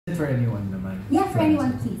for anyone naman. Yeah, for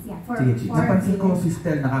anyone, please. Yeah, for napansin ko si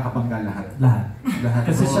Stell nakakapangga lahat. Lahat.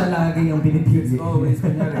 Kasi siya lagi yung pinipili. Always,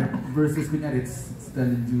 kunyari, versus kunyari, it's Stell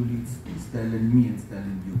and Julie, it's Stell and me, and Stell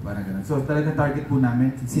and you. Parang ganun. So talagang target po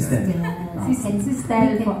namin si Stell. Si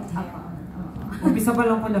Stell po. Umpisa pa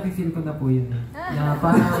lang po, nafe-feel ko na po yun. Na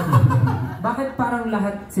parang, bakit parang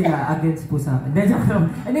lahat sila against po sa akin? Joke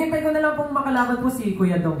lang. Hinihintay ko na lang pong makalaban po si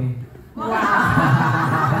Kuya Dong eh. Wow!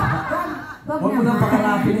 Huwag mo nang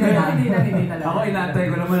pakalapin niya. Hindi talaga. Ako inantay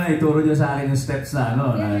ko naman na ituro niya sa akin yung steps na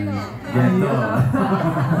ano. Ganito.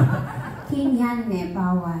 King yan eh,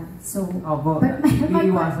 bawal. So,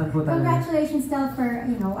 iiwasan po talaga. Congratulations Stell for,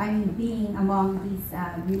 being among these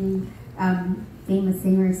really famous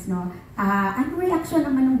singers, no? Ano reaction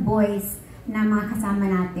naman ng boys na mga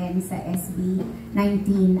kasama natin sa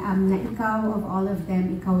SB19 na ikaw, of all of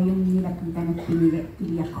them, ikaw yung nilapitan at pinili to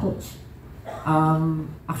be a coach?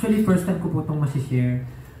 Actually, first time ko po itong masishare.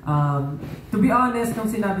 To be honest, nung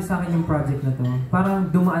sinabi sa akin yung project na to, parang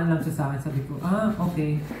dumaan lang siya sa akin. Sabi ko,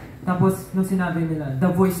 okay. Tapos, nung sinabi nila, The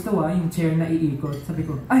Voice to yung chair na iikot. Sabi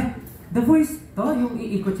ko, ay, The Voice to? Yung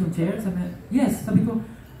iikot yung chair? Sabi, yes. Sabi ko,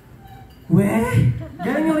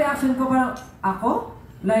 ganun yung reaction ko, parang, ako?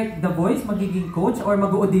 Like, The Voice, magiging coach? Or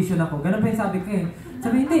mag-audition ako? Ganun pa yung sabi ko eh.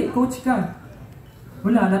 Sabi, hindi, coach ka.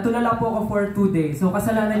 Wala, natulala po ako for 2 days. So,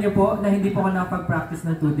 kasalanan niyo po na hindi po ako nakapag-practice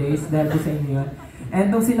ng 2 days dahil po sa inyo yun. And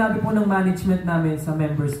nung sinabi po ng management namin sa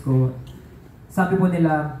members ko, sabi po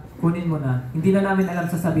nila, kunin mo na. Hindi na namin alam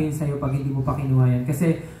sasabihin sa'yo pag hindi mo pa kinuha yan.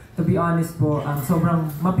 Kasi, to be honest po, sobrang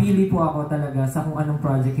mapili po ako talaga sa kung anong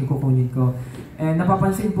project yung kukunin ko. And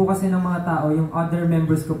napapansin po kasi ng mga tao, yung other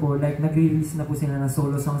members ko po, like nag-release na po sila ng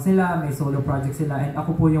solo song sila, may solo project sila, and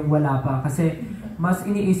ako po yung wala pa. Kasi mas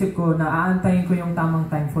iniisip ko na aantayin ko yung tamang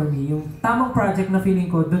time for me. Yung tamang project na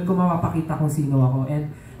feeling ko, doon ko mapapakita kung sino ako.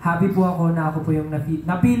 And happy po ako na ako po yung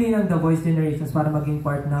napili ng The Voice Generations para maging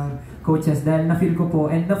part ng coaches dahil na-feel ko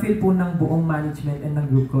po and na-feel po ng buong management and ng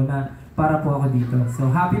group ko na para po ako dito.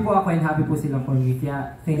 So happy po ako and happy po sila for me.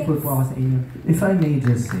 Kaya thankful po ako sa inyo. If I may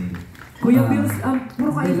just say, Kuya Bills,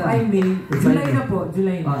 puro ka if I may. July na po,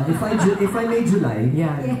 July na. If I may July,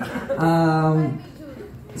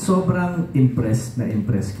 sobrang impressed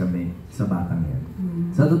kami sa batang yan.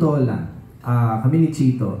 Sa totoo lang, kami ni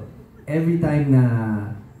Chito, every time na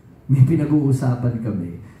may pinag-uusapan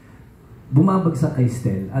kami, bumabagsak kay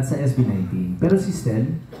Stell at sa SB19. Pero si Stell,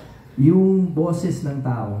 yung boses ng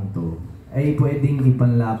taong to ay pwedeng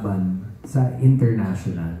ipanlaban sa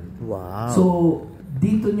international. Wow. So,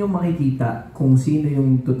 dito nyo makikita kung sino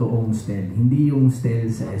yung totoong Stell. Hindi yung Stell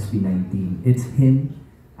sa SB19. It's him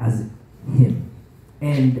as him.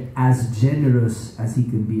 And as generous as he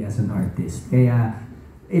can be as an artist. Kaya,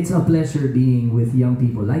 it's a pleasure being with young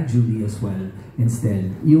people like Julie as well and Stell.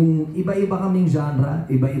 Yung iba-iba kaming genre,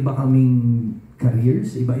 iba-iba kaming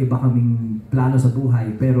careers, iba-iba kaming plano sa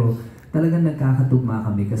buhay, pero talagang nagkakatugma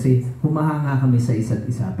kami kasi humahanga kami sa isa't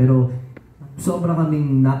isa. Pero sobra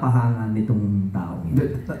kaming napahanga nitong tao.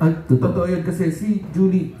 Totoo yun kasi si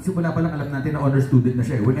Julie, simula pa lang alam natin na honor student na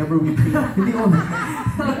siya eh. Whenever we play, hindi honor.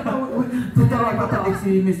 Totoo, papatik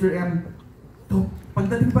si Mr. M.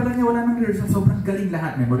 Pagdating pa lang niya, wala nang rehearsal, sobrang galing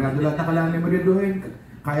lahat. Memoryado lahat na kailangan memoryadohin.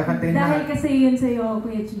 Kaya kantayin na. Dahil kasi yun sa'yo,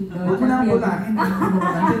 Kuya Chito. Huwag mo na bulahin.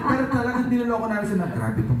 Pero talagang dinuloko namin siya na,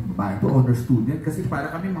 grabe itong babae ito, honor student. Kasi para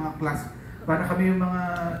kami mga class, para kami yung mga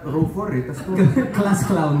row 4 eh. Class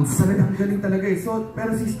clowns. Talagang galing talaga eh. So,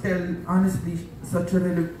 pero si Stell, honestly, such a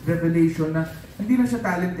revelation na hindi na siya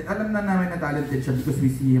talented. Alam na namin na talented siya because we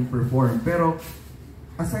see him perform. Pero,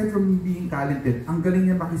 aside from being talented, ang galing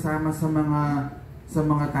niya makisama sa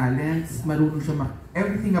mga talents, marunong siya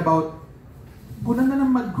everything about, kunan na lang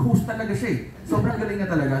mag-host talaga siya eh. Sobrang galing niya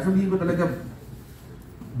talaga. Sabihin ko talaga,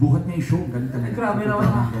 buhat niya yung show, galing talaga. Grabe naman.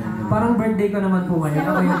 Parang birthday ko naman po ngayon.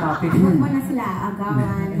 Ako yung topic. Huwag mo na sila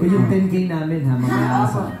agawan. O yung 10K namin ha, mga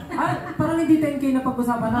asa. Ay, parang hindi 10K na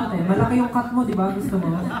pag-usapan natin. Malaki yung cut mo, di ba? Gusto mo?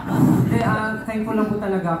 Thankful lang po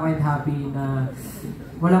talaga ako and happy na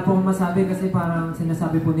wala pong masabi kasi parang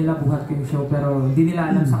sinasabi po nila buhat ko yung show pero hindi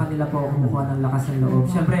nila alam sa kanila po ako kumukuha ng lakas ng loob.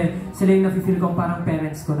 Siyempre, sila yung nafe-feel ko parang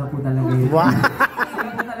parents ko na po talaga yun. Wow!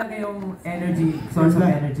 Sila po talaga yung energy, source of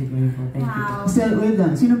energy ko yun po. Thank you. Stell, wait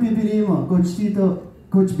lang. Sino pipiliin mo? Coach Chito,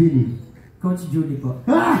 Coach Billy? Coach Julie po.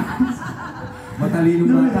 Matalino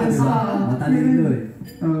ba? Matalino eh.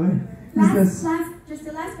 Just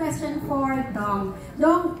the last question for Dong.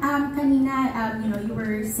 Dong, kanina, you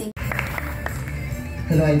were saying...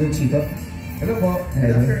 Hello, Idol Chito. Hello po.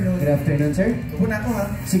 Good afternoon. Good afternoon, sir. Muna ako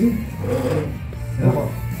ha. Sige. Hello po.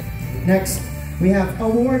 Next, we have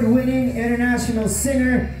award-winning international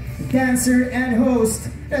singer, dancer, and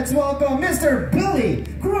host, Let's welcome Mr. Billy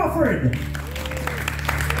Crawford.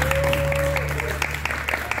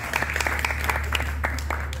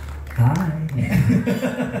 Hi.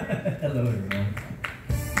 Hello, everyone.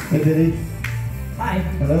 Hey, Billy. Hi.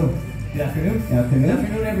 Hello. Good afternoon. Good afternoon. Good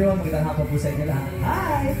afternoon, everyone. Magandang hapon po sa inyo lahat.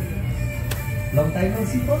 Hi. Long time no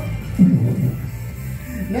see po.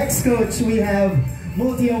 Next, coach, we have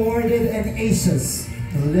multi-awarded and aces,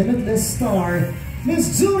 limitless star,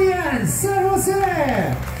 Miss Julian San Jose.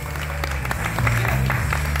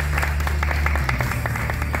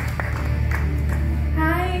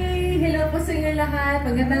 Hi! Hello po sa inyo lahat.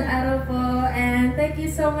 Magandang araw po. And thank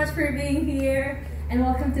you so much for being here. And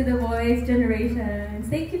welcome to The Voice Generations.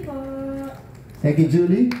 Thank you po. Thank you,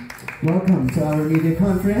 Julie. Welcome to our media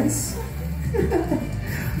conference.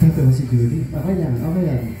 Dito ba si Julie? Okay lang, okay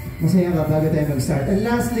lang. Masaya ka bago tayo mag-start. And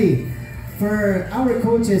lastly, for our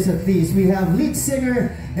coaches at least, we have lead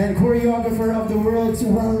singer and choreographer of the world's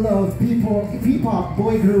well-loved P-pop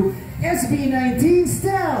boy group, SB19,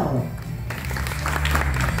 Stell.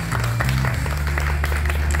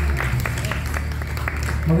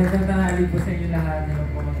 Magandang tanghali po sa inyo lahat. Hello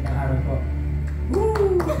po, magandang araw po.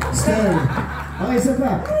 Woo! Stell. Okay, isa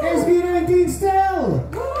pa. SB19, Stell.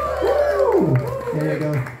 Woo! There you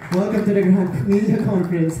go. Welcome to the Grand Media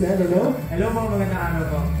Conference. Hello. Hello po, magandang araw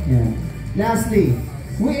po. Yeah. Lastly,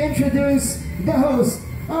 we introduce the host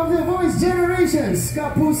of The Voice Generations,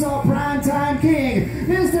 Kapuso Primetime King,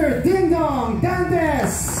 Mr. Ding Dong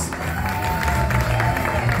Dantes.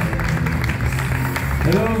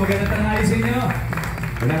 Hello, magandang tanghali sa inyo.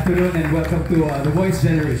 Good afternoon and welcome to The Voice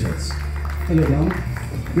Generations. Hello, Dong.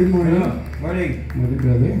 Good morning. Hello. Morning. Morning,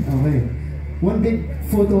 brother. Okay. One big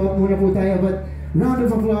photo op muna po tayo, but round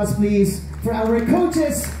of applause, please, for our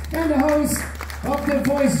coaches and the hosts of The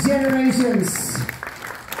Voice Generations.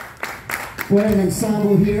 What an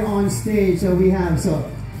ensemble here on stage that we have. So,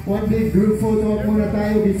 one big group photo op muna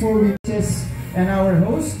tayo before we just and our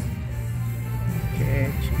host.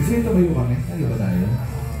 Gusto nyo tumayo kami? Ano ba tayo?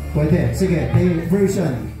 Pwede. Sige, tayo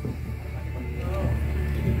version.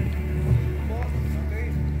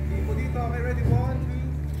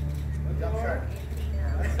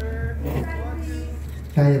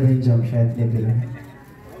 Kaya ba yung jump shot?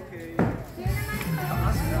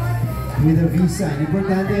 With a V sign.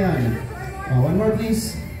 Importante yan. One more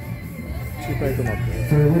please.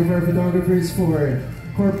 For one of our photographers for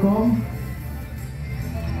Corpcom.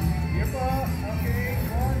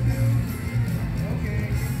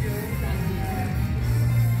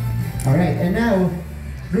 Alright, and now,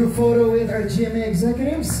 group photo with our GMA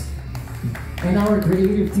executives and our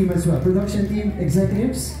creative team as well. Production team,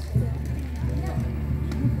 executives.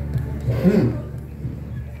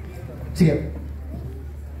 Sige.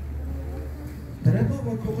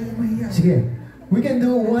 Sige. We can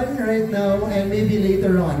do one right now and maybe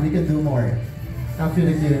later on we can do more after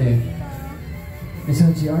the Q&A. Is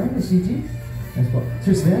that GR? Is GG? Yes po.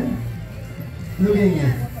 Sir Sven? Looking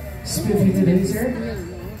spiffy today, sir?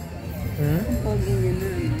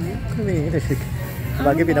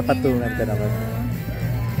 Bagay pinapatungan ka naman.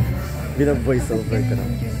 Binag-voice over ka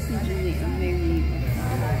naman.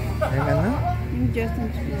 Ayun nga na?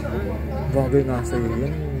 Bagay nga sa'yo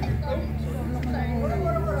yun.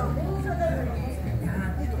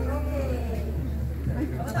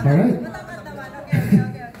 Alright.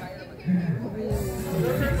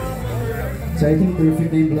 So I think perfect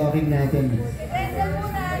na yung blocking natin.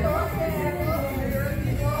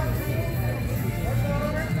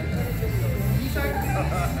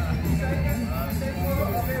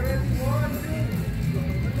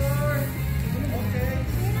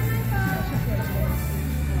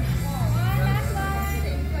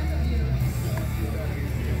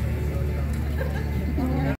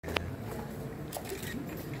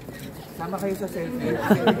 Sama kayo sa selfie.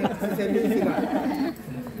 Selfie sila.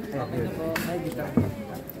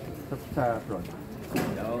 Sa front.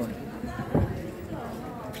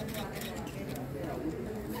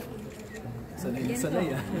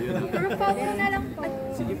 Sanay ah. Pero photo na lang po.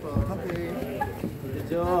 Sige po. Okay.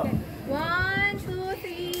 Jojo. 1, 2,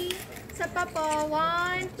 3. Sa pa po.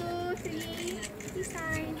 1, 2, 3.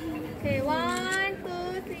 Design. Okay, 1,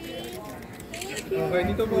 2, 3. Thank you. Okay,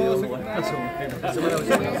 dito po.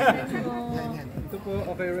 Dito po.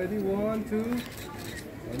 Okay, ready? 1, 2.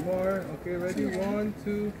 One more. Okay, ready? 1,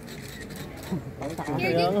 2.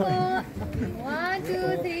 Here din po. 1,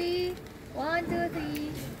 2, 3. 1, 2,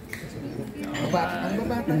 3. Ang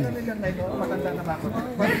babata na nila ngayon, matanda na ba ako?